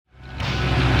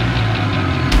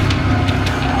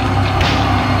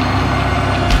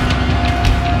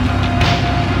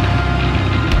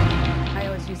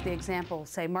example,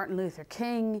 say Martin Luther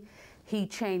King, he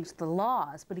changed the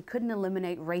laws, but he couldn't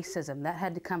eliminate racism. That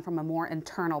had to come from a more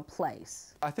internal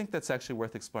place. I think that's actually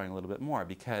worth exploring a little bit more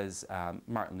because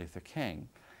Martin Luther King,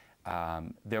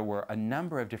 there were a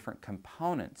number of different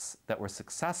components that were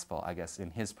successful, I guess,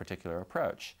 in his particular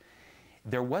approach.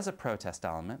 There was a protest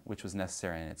element, which was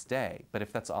necessary in its day, but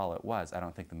if that's all it was, I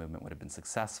don't think the movement would have been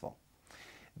successful.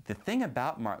 The thing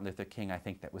about Martin Luther King, I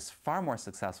think, that was far more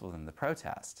successful than the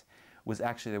protest was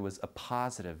actually there was a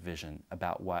positive vision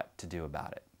about what to do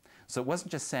about it. So it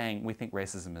wasn't just saying we think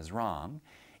racism is wrong.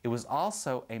 It was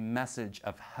also a message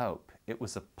of hope. It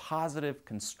was a positive,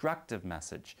 constructive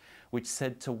message which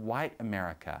said to white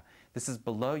America, this is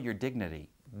below your dignity.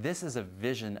 This is a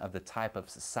vision of the type of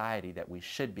society that we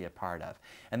should be a part of.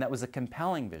 And that was a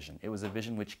compelling vision. It was a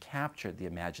vision which captured the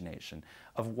imagination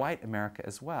of white America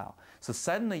as well. So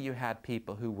suddenly you had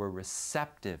people who were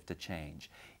receptive to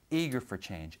change, eager for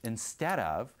change, instead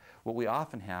of what we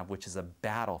often have, which is a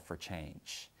battle for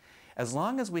change. As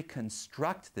long as we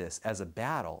construct this as a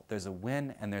battle, there's a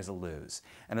win and there's a lose.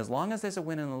 And as long as there's a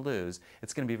win and a lose,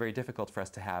 it's going to be very difficult for us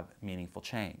to have meaningful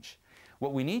change.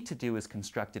 What we need to do is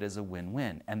construct it as a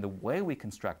win-win. And the way we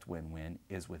construct win-win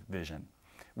is with vision.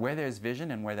 Where there's vision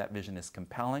and where that vision is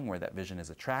compelling, where that vision is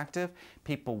attractive,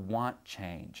 people want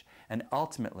change. And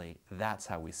ultimately, that's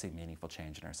how we see meaningful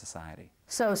change in our society.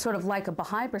 So sort of like a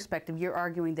Baha'i perspective, you're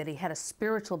arguing that he had a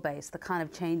spiritual base, the kind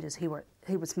of changes he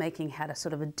was making had a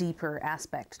sort of a deeper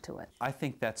aspect to it. I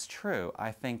think that's true.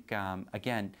 I think,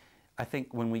 again, I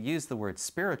think when we use the word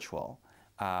spiritual,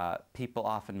 people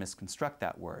often misconstruct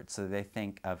that word. So they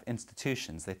think of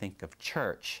institutions, they think of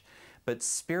church. But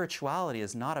spirituality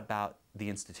is not about the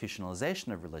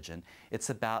institutionalization of religion.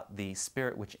 It's about the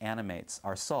spirit which animates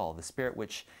our soul, the spirit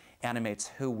which animates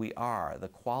who we are, the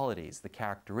qualities, the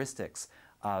characteristics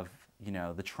of,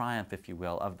 the triumph, if you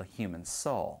will, of the human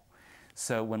soul.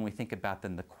 So when we think about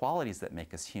then the qualities that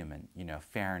make us human,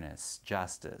 fairness,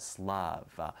 justice,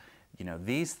 love,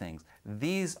 these things,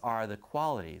 these are the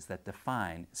qualities that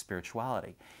define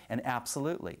spirituality. And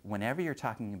absolutely, whenever you're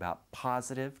talking about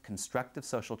positive, constructive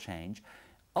social change,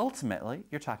 ultimately,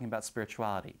 you're talking about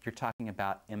spirituality. You're talking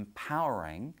about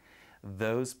empowering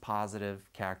those positive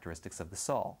characteristics of the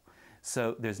soul.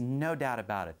 So there's no doubt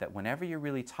about it that whenever you're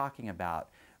really talking about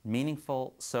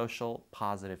meaningful, social,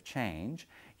 positive change,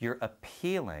 you're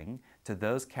appealing to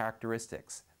those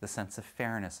characteristics, the sense of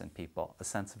fairness in people, a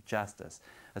sense of justice,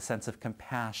 a sense of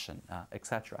compassion,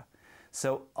 etc.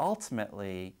 So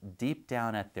ultimately, deep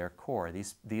down at their core,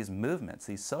 these movements,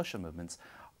 these social movements,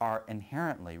 are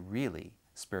inherently really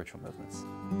spiritual movements.